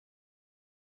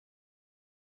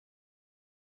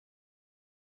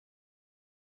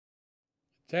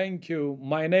Thank you.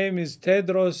 My name is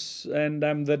Tedros, and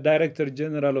I'm the Director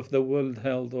General of the World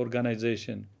Health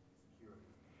Organization.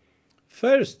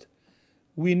 First,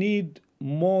 we need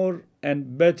more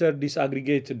and better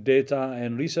disaggregated data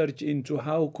and research into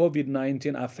how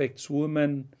COVID-19 affects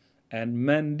women and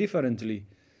men differently,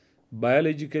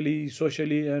 biologically,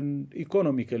 socially, and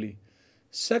economically.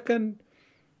 Second,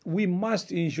 we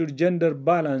must ensure gender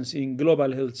balance in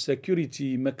global health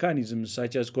security mechanisms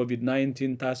such as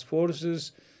COVID-19 task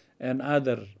forces and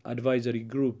other advisory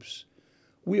groups.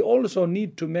 We also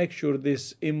need to make sure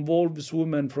this involves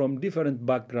women from different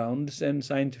backgrounds and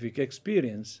scientific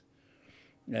experience.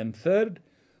 And third,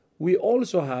 we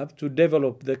also have to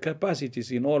develop the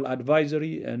capacities in all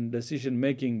advisory and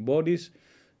decision-making bodies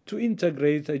to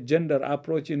integrate a gender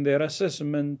approach in their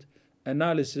assessment,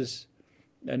 analysis,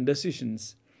 and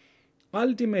decisions.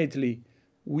 Ultimately,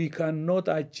 we cannot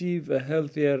achieve a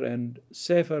healthier and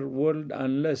safer world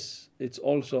unless it's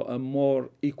also a more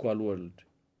equal world.